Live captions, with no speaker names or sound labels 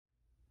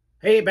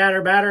Hey,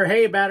 batter, batter,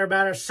 hey, batter,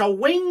 batter,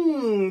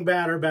 swing,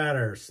 batter,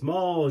 batter.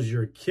 Smalls,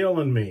 you're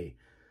killing me.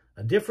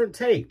 A different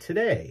take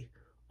today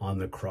on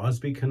the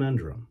Crosby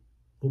Conundrum.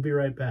 We'll be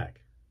right back.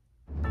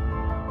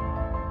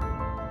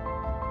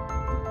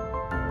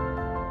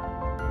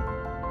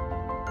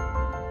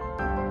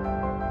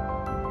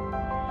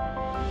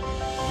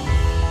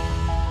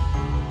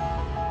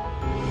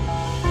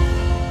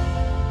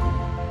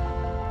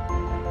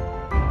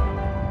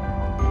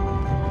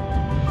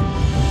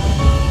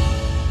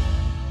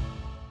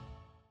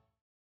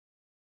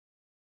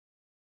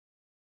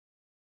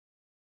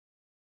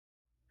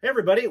 Hey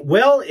everybody,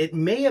 well, it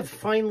may have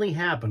finally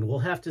happened. We'll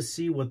have to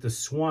see what the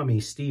Swami,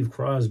 Steve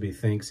Crosby,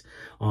 thinks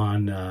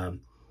on,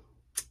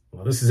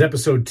 well, this is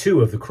episode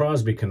 2 of the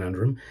Crosby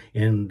Conundrum.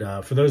 And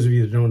for those of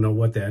you that don't know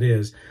what that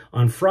is,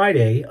 on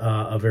Friday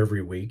of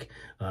every week,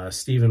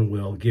 Stephen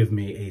will give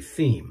me a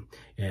theme.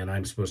 And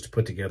I'm supposed to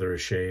put together a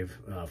shave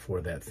for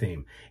that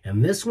theme.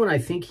 And this one I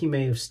think he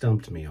may have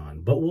stumped me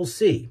on, but we'll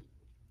see.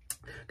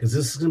 Because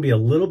this is going to be a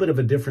little bit of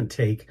a different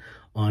take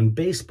on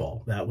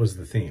baseball. That was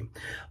the theme.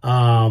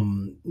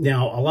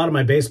 Now, a lot of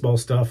my baseball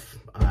stuff,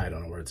 I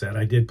don't know where it's at.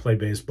 I did play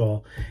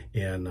baseball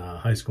in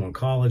high school and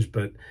college,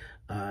 but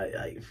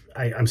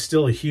I'm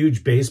still a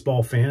huge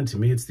baseball fan. To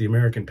me, it's the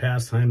American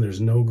pastime.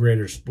 There's no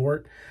greater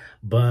sport,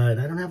 but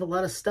I don't have a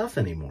lot of stuff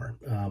anymore.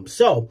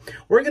 So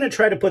we're going to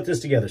try to put this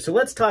together. So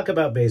let's talk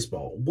about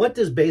baseball. What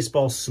does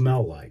baseball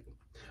smell like?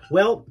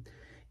 Well,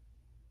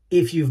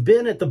 if you've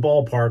been at the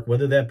ballpark,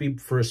 whether that be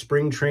for a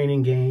spring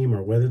training game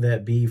or whether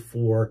that be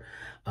for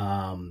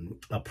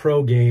a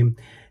pro game,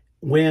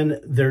 when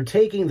they're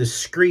taking the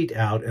screed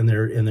out and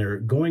they're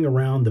going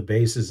around the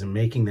bases and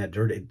making that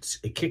dirt,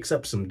 it kicks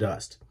up some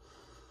dust.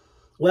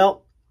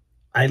 Well,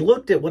 I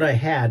looked at what I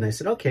had and I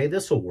said, okay,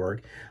 this will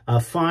work.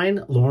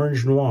 Fine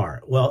l'orange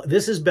noir. Well,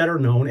 this is better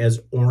known as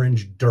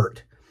orange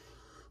dirt.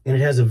 And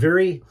it has a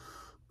very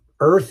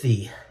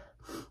earthy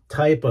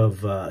type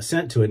of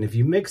scent to it. And if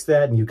you mix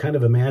that and you kind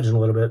of imagine a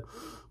little bit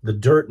the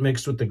dirt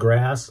mixed with the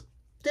grass,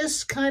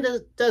 this kind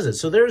of does it.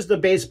 So there's the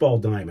baseball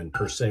diamond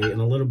per se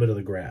and a little bit of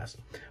the grass.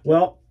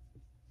 Well,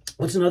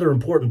 what's another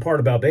important part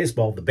about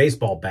baseball? The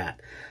baseball bat.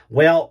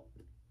 Well,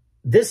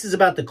 this is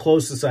about the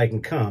closest I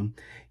can come.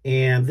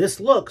 And this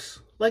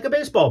looks like a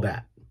baseball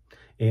bat.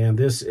 And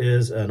this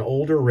is an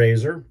older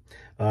razor.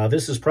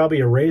 This is probably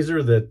a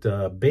razor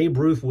that Babe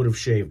Ruth would have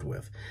shaved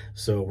with.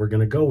 So we're going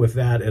to go with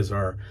that as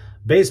our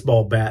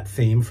baseball bat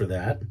theme for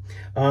that.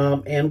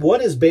 And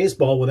what is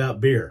baseball without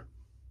beer?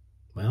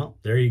 Well,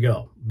 there you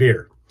go,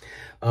 beer.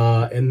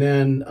 And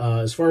then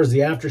as far as the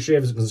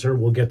aftershave is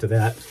concerned, we'll get to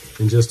that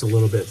in just a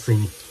little bit.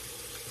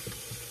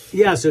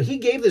 Yeah, so he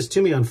gave this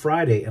to me on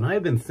Friday, and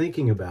I've been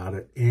thinking about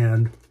it.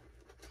 And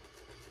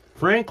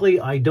frankly,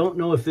 I don't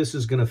know if this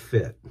is going to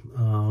fit.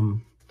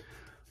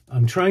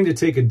 I'm trying to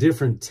take a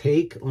different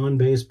take on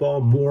baseball,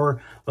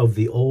 more of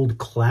the old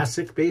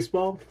classic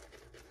baseball.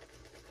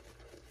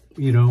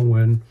 You know,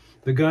 when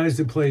the guys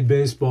that played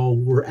baseball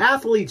were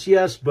athletes,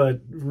 yes,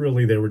 but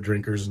really they were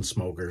drinkers and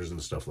smokers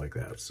and stuff like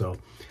that. So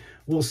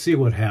we'll see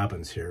what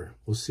happens here.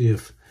 We'll see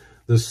if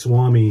the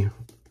Swami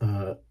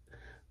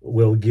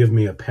will give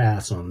me a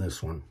pass on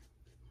this one.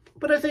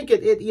 But I think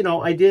you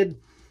know, I didn't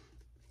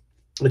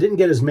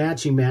get as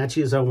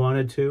matchy as I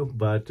wanted to,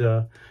 but,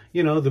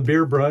 you know, the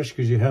beer brush,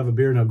 because you have a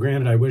beer. Now,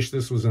 granted, I wish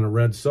this was in a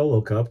red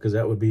Solo cup, because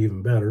that would be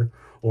even better,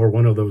 or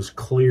one of those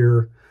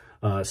clear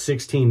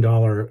 $16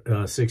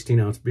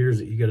 16-ounce beers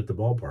that you get at the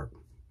ballpark.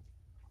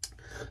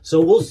 So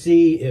we'll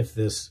see if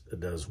this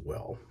does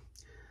well.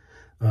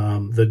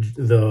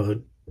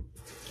 The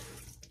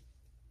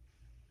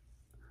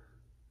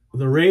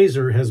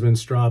razor has been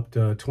stropped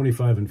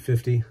 25 and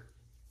 50.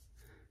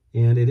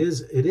 And it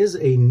is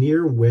a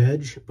near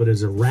wedge, but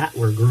it's a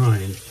rattler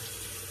grind.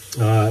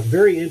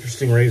 Very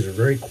interesting razor,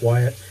 very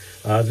quiet.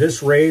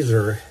 This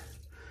razor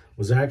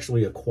was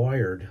actually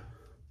acquired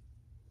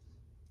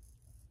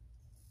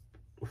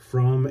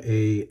from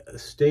a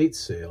estate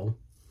sale.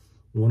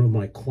 One of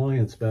my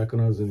clients back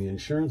when I was in the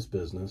insurance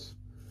business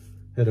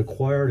had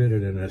acquired it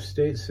at an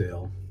estate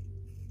sale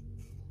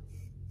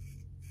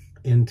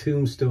in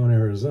Tombstone,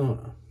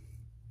 Arizona.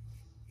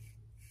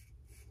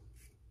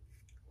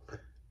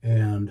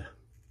 And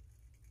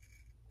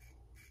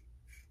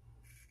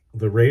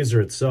the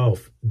razor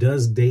itself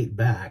does date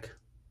back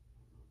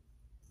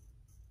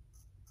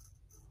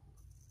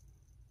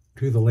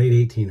to the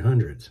late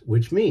 1800s,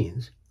 which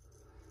means,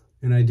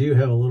 and I do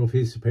have a little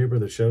piece of paper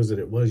that shows that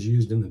it was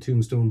used in the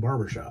Tombstone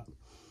barbershop.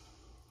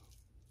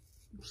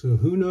 So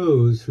who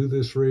knows who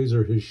this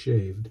razor has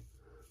shaved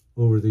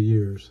over the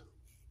years.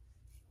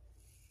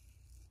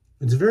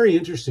 It's very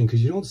interesting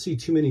because you don't see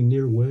too many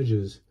near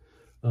wedges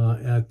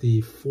at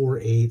the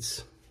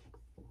 4/8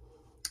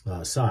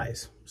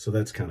 size. So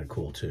that's kind of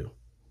cool too.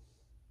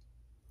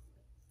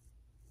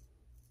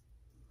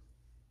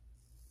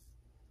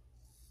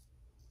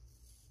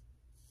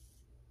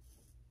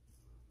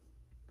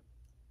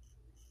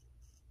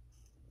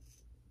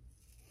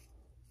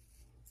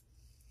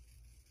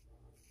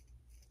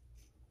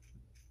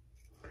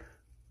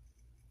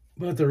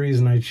 But the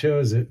reason I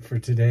chose it for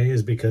today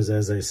is because,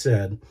 as I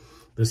said,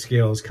 the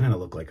scales kind of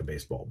look like a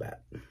baseball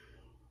bat.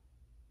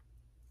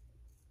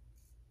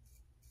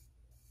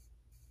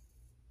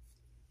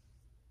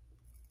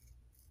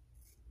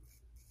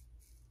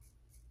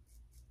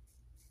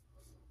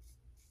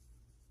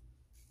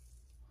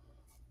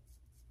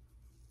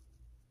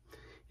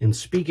 And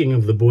speaking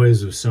of the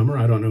boys of summer,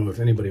 I don't know if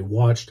anybody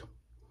watched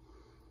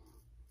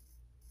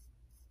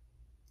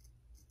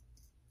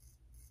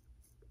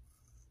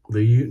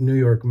the New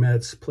York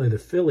Mets play the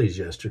Phillies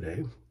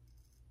yesterday.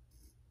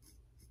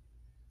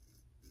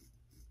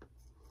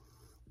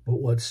 But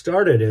what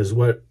started as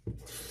what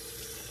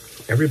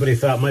everybody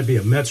thought might be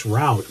a Mets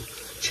rout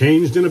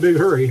changed in a big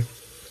hurry.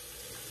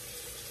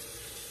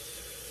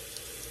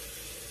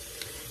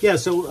 Yeah,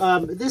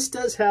 so this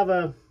does have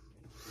a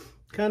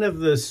kind of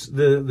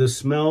the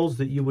smells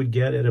that you would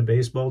get at a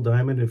baseball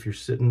diamond if you're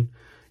sitting,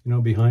 you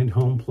know, behind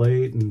home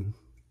plate and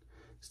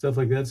stuff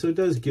like that. So it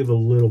does give a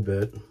little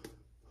bit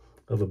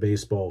of a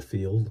baseball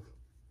field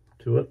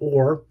to it.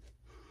 Or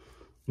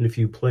if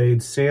you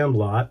played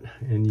sandlot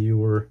and you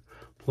were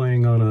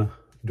playing on a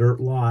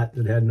dirt lot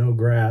that had no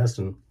grass,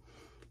 and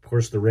of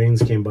course the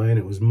rains came by and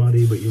it was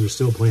muddy, but you were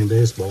still playing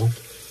baseball,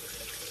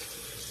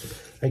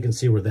 I can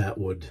see where that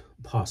would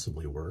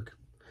possibly work.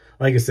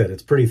 Like I said,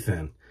 it's pretty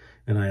thin.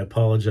 And I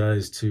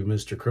apologize to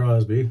Mr.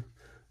 Crosby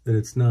that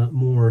it's not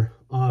more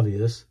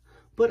obvious,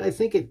 but I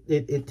think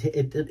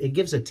it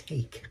gives a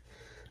take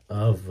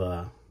of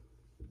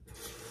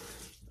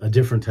a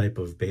different type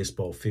of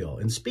baseball feel.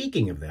 And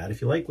speaking of that,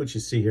 if you like what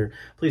you see here,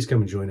 please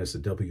come and join us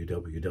at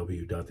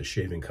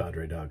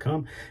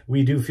www.theshavingcadre.com.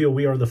 We do feel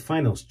we are the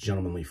finest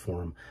gentlemanly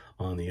forum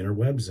on the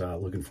interwebs.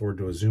 Looking forward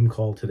to a Zoom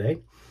call today.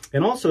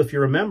 And also, if you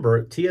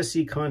remember,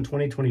 TSC Con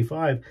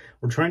 2025,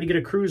 we're trying to get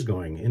a cruise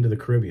going into the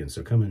Caribbean,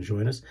 so come and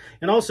join us.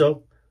 And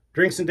also,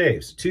 Drinks and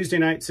Daves, Tuesday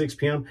night, 6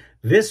 p.m.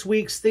 This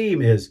week's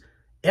theme is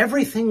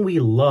everything we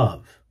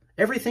love,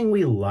 everything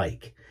we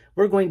like.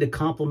 We're going to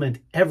compliment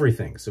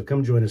everything, so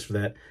come join us for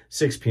that,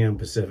 6 p.m.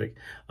 Pacific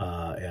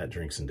at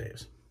Drinks and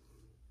Daves.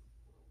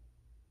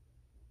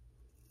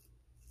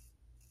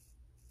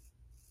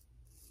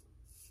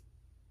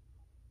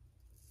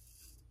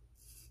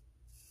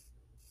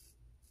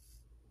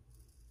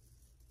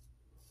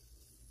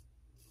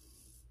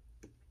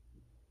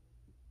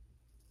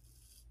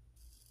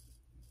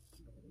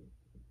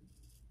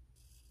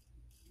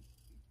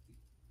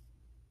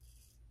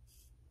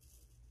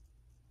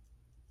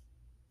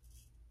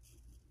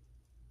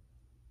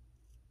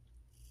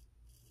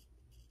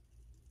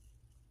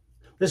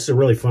 This is a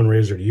really fun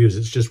razor to use.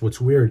 It's just what's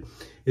weird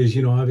is,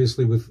 you know,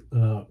 obviously with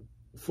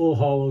full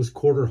hollows,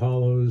 quarter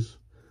hollows,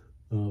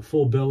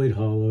 full-bellied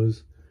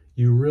hollows,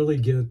 you really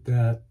get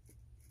that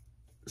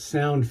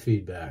sound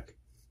feedback.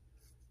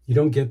 You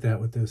don't get that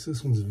with this.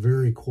 This one's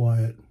very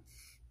quiet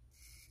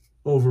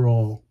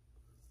overall.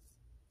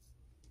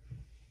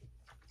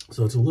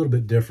 So it's a little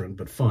bit different,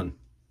 but fun.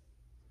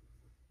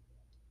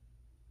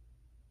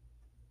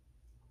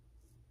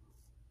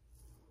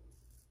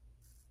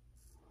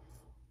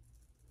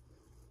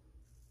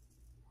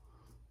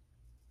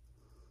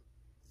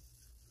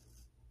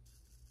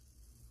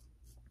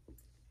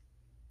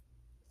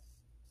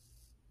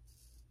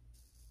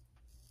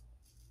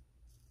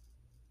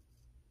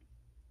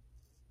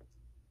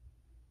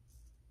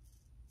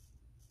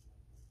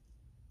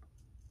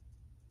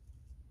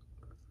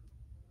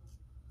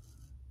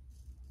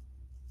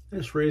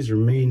 This razor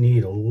may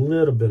need a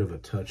little bit of a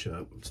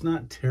touch-up. It's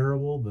not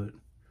terrible, but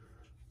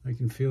I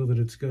can feel that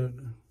it's got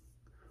a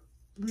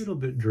little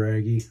bit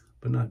draggy,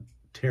 but not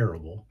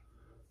terrible.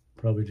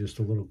 Probably just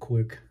a little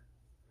quick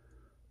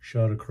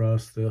shot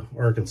across the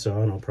Arkansas,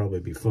 and I'll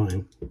probably be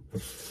fine.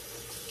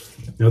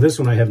 Now, this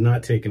one I have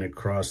not taken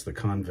across the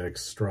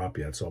convex strop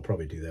yet, so I'll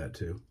probably do that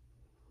too.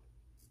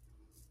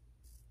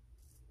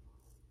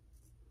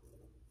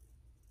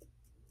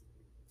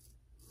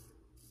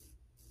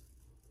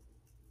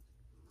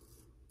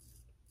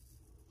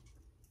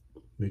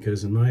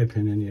 Because in my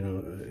opinion, you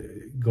know,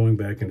 going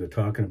back into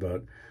talking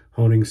about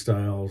honing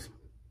styles,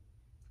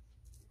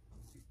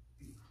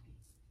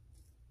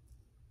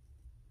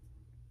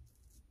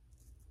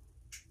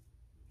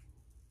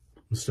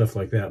 and stuff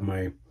like that,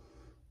 my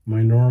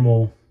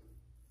normal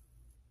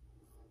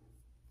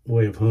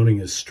way of honing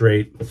is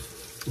straight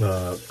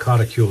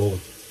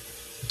Coticule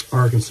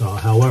Arkansas.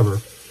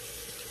 However,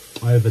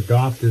 I have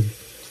adopted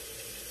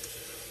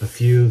a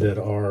few that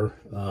are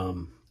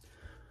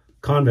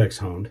convex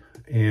honed,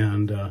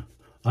 and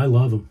I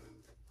love them.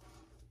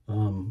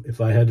 If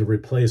I had to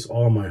replace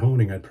all my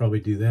honing, I'd probably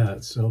do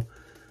that. So,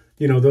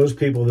 you know, those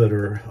people that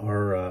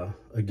are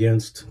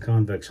against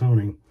convex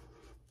honing,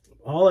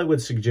 all I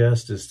would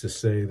suggest is to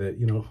say that,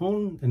 you know,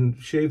 hone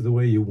and shave the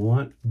way you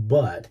want,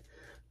 but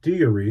do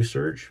your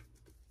research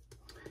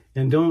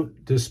and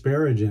don't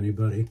disparage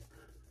anybody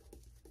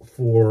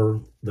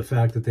for the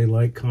fact that they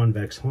like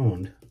convex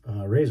honed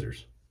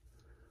razors.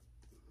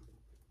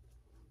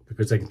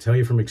 Because I can tell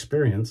you from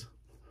experience,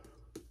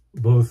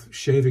 both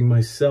shaving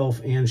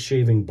myself and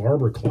shaving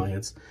barber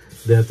clients,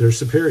 that they're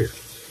superior.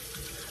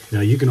 Now,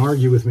 you can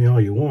argue with me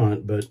all you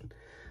want, but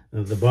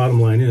the bottom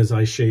line is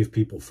I shave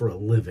people for a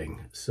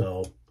living.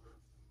 So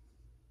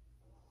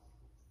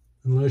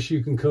unless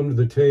you can come to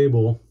the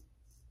table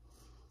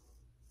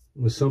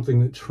with something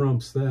that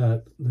trumps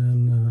that,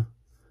 then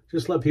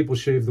just let people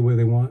shave the way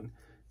they want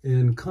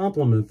and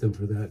compliment them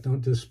for that.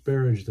 Don't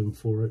disparage them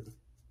for it.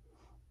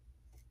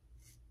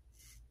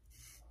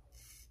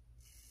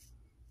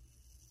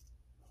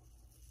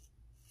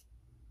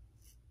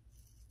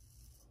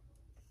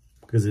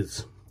 Because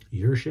it's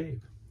your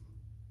shave.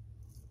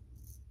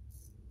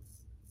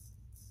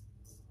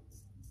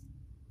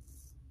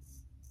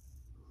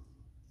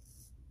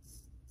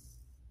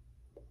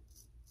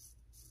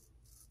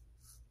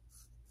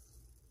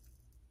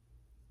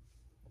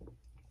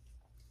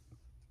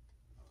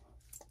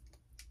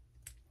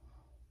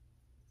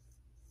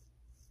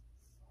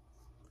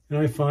 And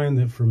I find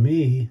that for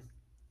me,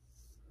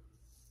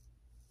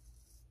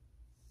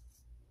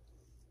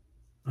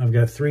 I've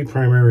got three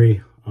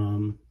primary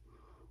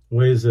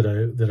ways that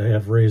I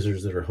have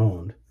razors that are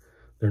honed.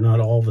 They're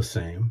not all the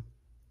same.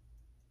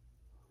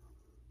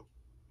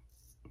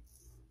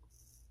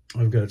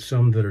 I've got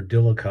some that are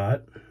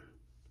delicate.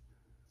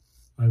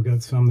 I've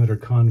got some that are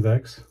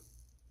convex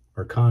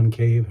or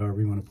concave,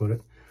 however you want to put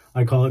it.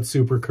 I call it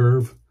super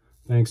curve,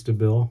 thanks to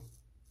Bill.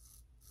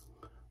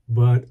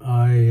 But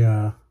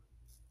I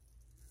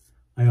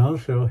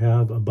also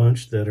have a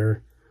bunch that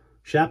are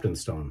Shapton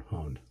stone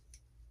honed.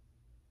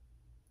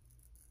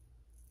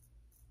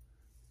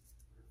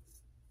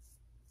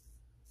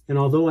 And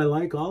although I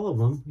like all of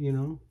them, you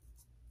know,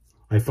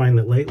 I find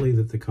that lately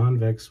that the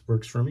convex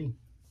works for me.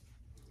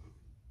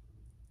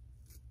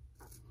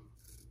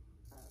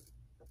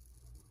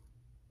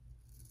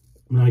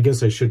 And I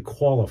guess I should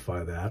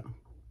qualify that.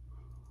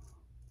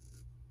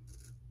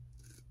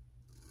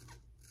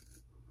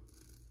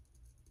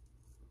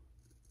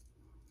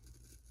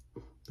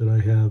 That I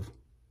have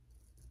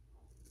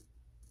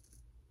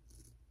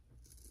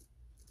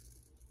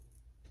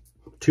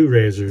two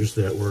razors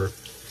that were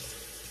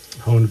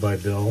honed by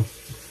Bill,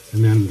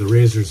 and then the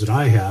razors that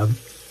I have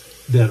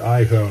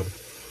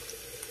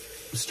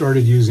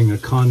started using a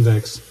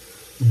convex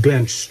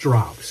bench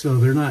strop. So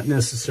they're not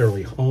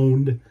necessarily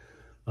honed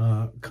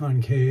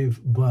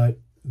concave, but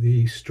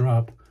the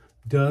strop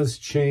does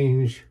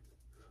change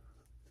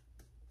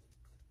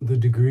the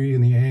degree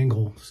and the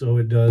angle, so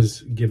it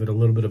does give it a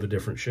little bit of a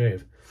different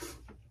shave.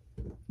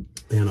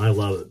 And I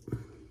love it.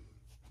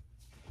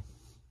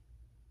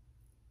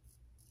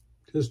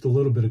 Just a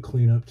little bit of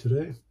cleanup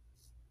today.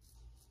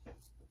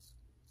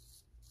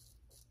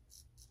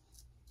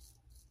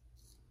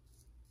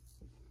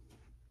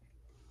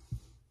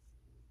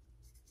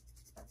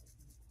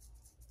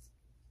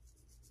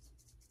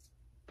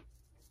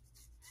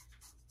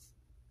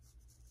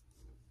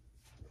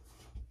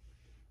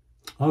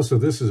 Also,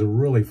 this is a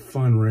really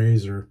fun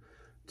razor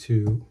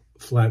to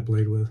flat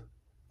blade with.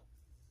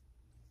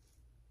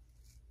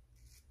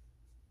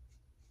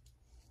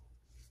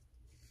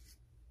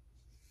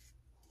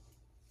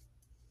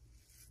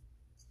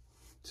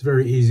 It's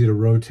very easy to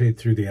rotate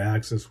through the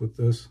axis with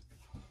this.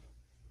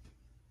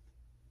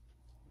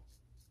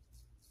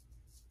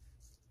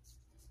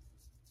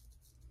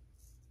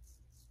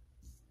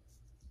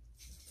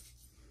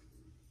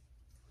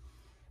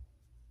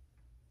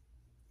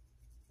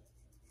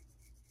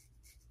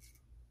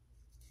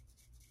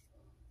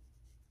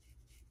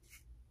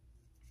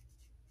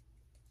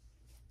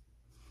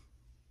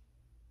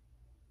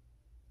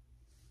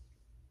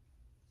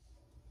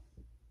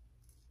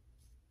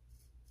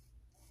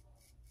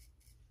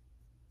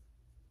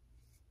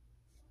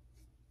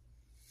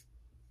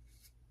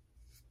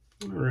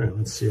 All right,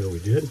 let's see how we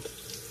did.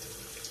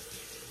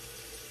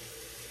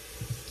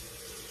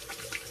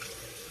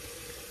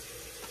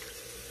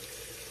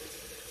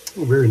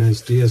 Oh, very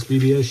nice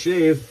DSBBS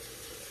shave.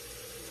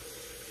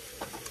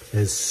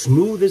 As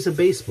smooth as a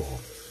baseball.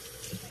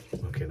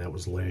 Okay, that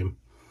was lame.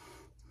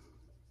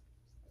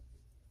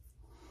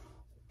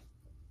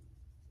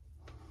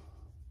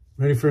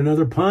 Ready for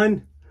another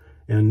pun?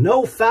 And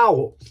no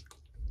foul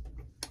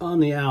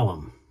on the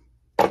alum.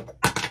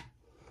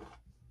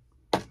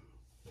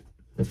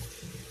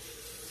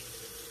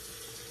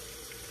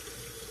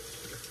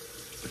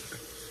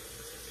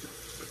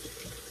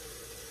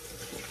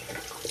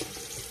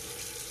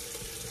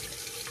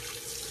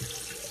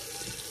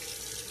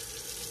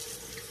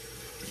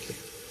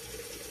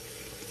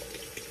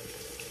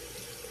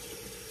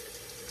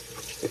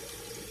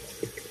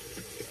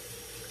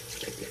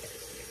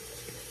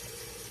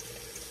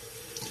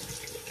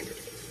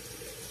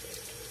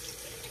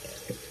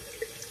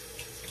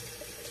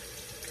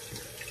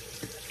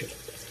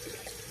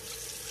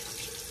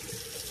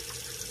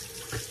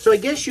 So I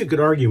guess you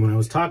could argue when I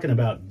was talking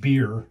about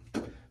beer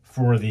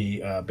for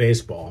the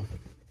baseball,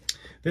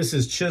 this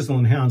is Chisel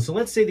and Hound. So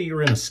let's say that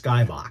you're in a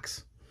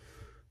skybox.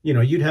 You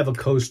know, you'd have a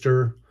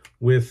coaster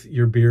with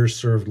your beer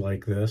served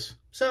like this.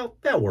 So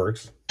that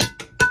works.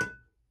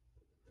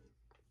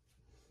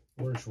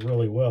 Works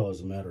really well,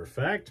 as a matter of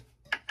fact.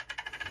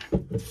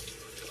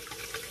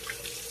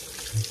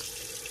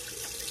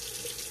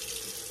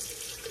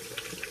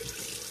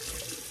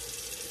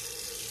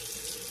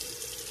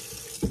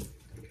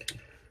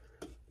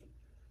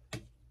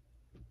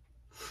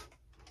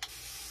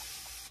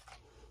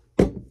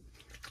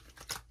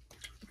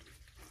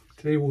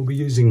 Today we'll be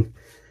using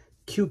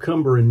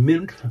cucumber and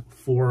mint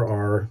for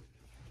our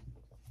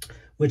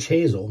witch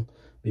hazel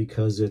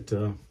because it's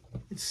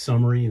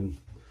summery and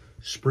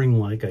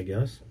spring-like, I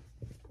guess.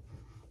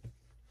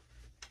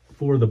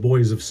 For the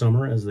boys of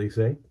summer, as they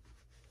say.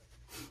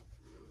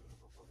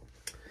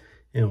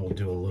 And we'll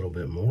do a little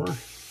bit more.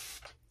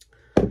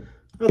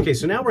 Okay,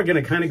 so now we're going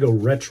to kind of go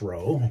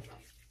retro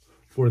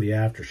for the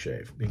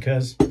aftershave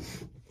because,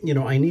 you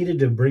know, I needed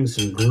to bring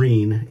some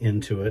green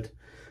into it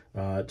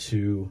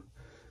to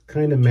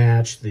kind of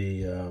match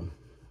the,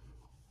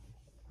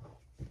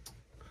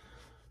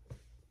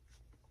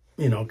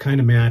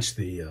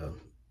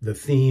 the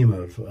theme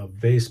of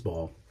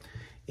baseball.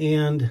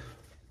 And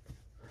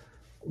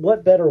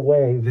what better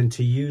way than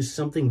to use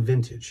something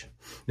vintage?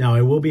 Now,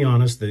 I will be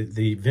honest,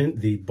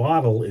 the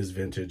bottle is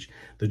vintage,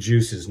 the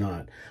juice is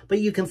not. But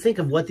you can think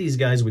of what these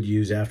guys would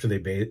use after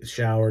they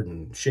showered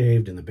and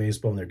shaved in the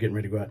baseball and they're getting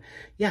ready to go out.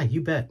 Yeah,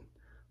 you bet.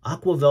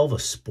 Aquavelva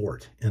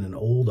Sport in an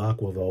old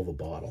Aquavelva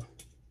bottle.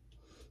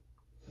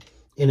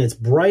 And it's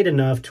bright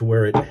enough to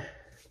where it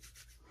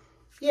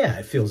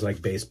feels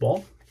like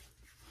baseball.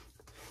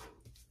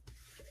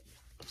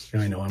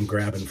 I know I'm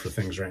grabbing for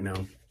things right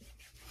now.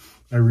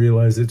 I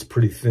realize it's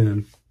pretty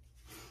thin,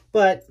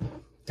 but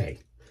hey,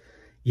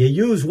 you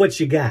use what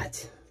you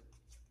got.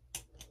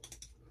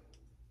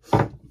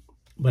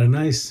 But a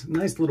nice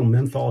little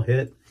menthol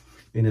hit,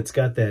 and it's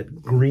got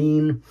that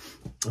green,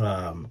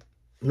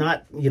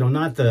 not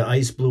the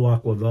ice blue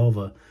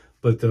Aquavelva,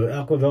 but the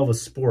Aquavelva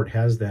Sport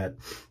has that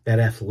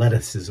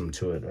athleticism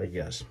to it, I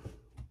guess.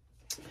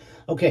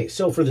 Okay,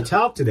 so for the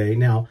talc today,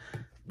 now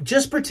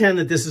just pretend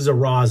that this is a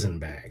rosin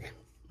bag.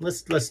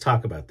 Let's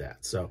talk about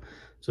that. So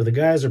the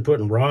guys are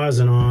putting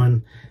rosin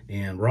on,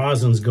 and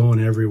rosin's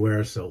going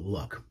everywhere. So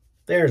look,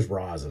 there's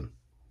rosin.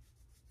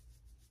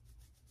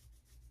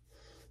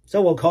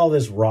 So we'll call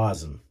this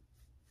rosin.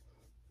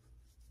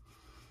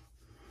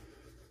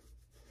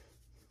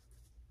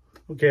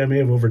 Okay, I may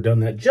have overdone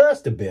that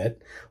just a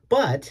bit,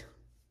 but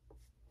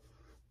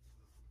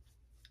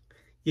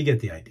you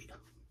get the idea.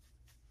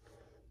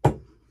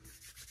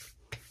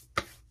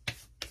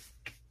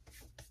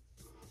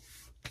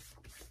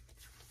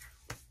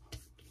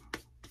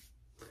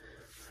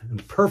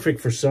 And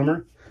perfect for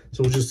summer,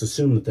 so we'll just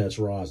assume that that's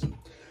rosin.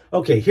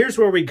 Okay, here's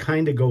where we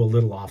kind of go a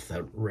little off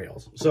the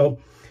rails. So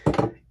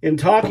in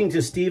talking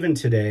to Steven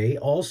today,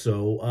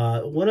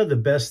 also, one of the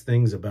best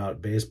things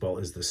about baseball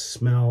is the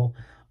smell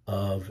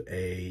of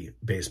a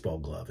baseball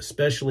glove,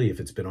 especially if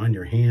it's been on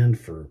your hand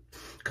for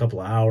a couple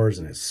of hours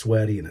and it's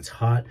sweaty and it's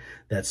hot.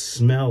 That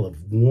smell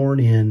of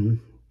worn-in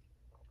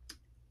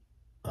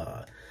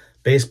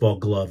baseball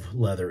glove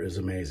leather is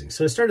amazing.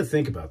 So I started to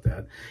think about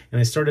that,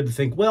 and I started to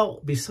think,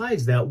 well,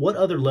 besides that, what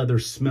other leather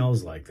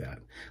smells like that?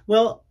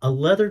 Well, a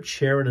leather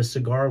chair in a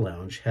cigar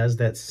lounge has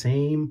that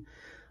same,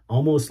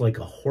 almost like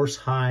a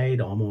horsehide,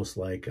 almost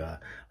like a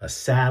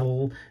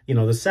saddle. You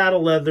know, the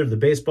saddle leather, the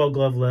baseball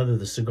glove leather,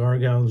 the cigar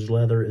lounge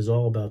leather is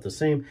all about the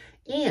same.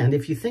 And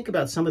if you think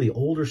about some of the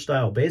older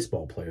style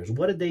baseball players,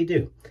 what did they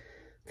do?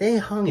 They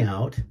hung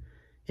out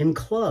in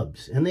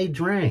clubs, and they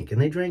drank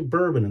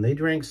bourbon, and they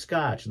drank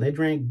scotch, and they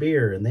drank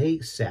beer, and they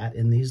sat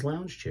in these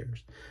lounge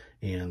chairs.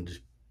 And,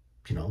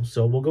 you know,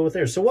 so we'll go with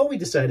there. So what we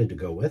decided to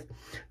go with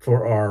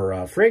for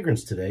our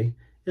fragrance today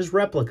is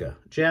Replica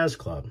Jazz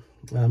Club.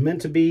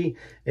 Meant to be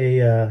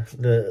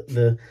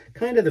the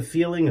kind of the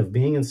feeling of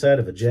being inside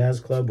of a jazz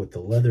club with the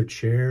leather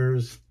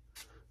chairs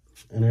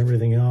and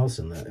everything else,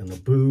 and the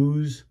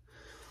booze.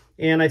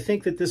 And I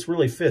think that this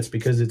really fits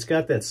because it's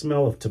got that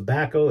smell of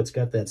tobacco, it's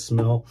got that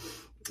smell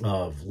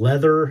of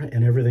leather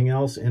and everything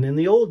else. And in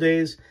the old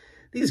days,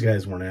 these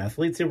guys weren't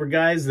athletes. They were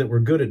guys that were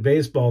good at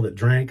baseball, that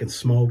drank and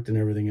smoked and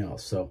everything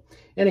else. So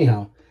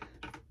anyhow,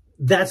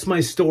 that's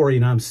my story,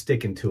 and I'm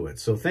sticking to it.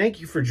 So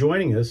thank you for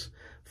joining us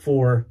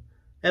for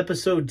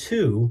episode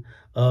 2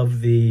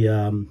 of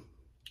the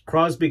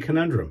Crosby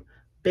Conundrum,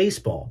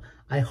 baseball.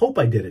 I hope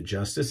I did it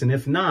justice, and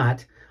if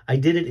not, I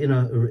did it in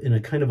a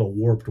kind of a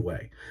warped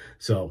way.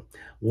 So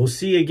we'll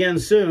see you again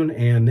soon,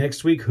 and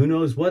next week, who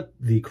knows what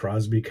the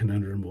Crosby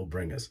Conundrum will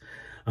bring us.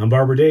 I'm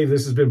Barber Dave.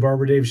 This has been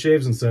Barber Dave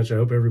Shaves and Such. I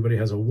hope everybody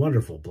has a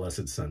wonderful,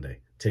 blessed Sunday.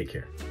 Take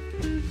care.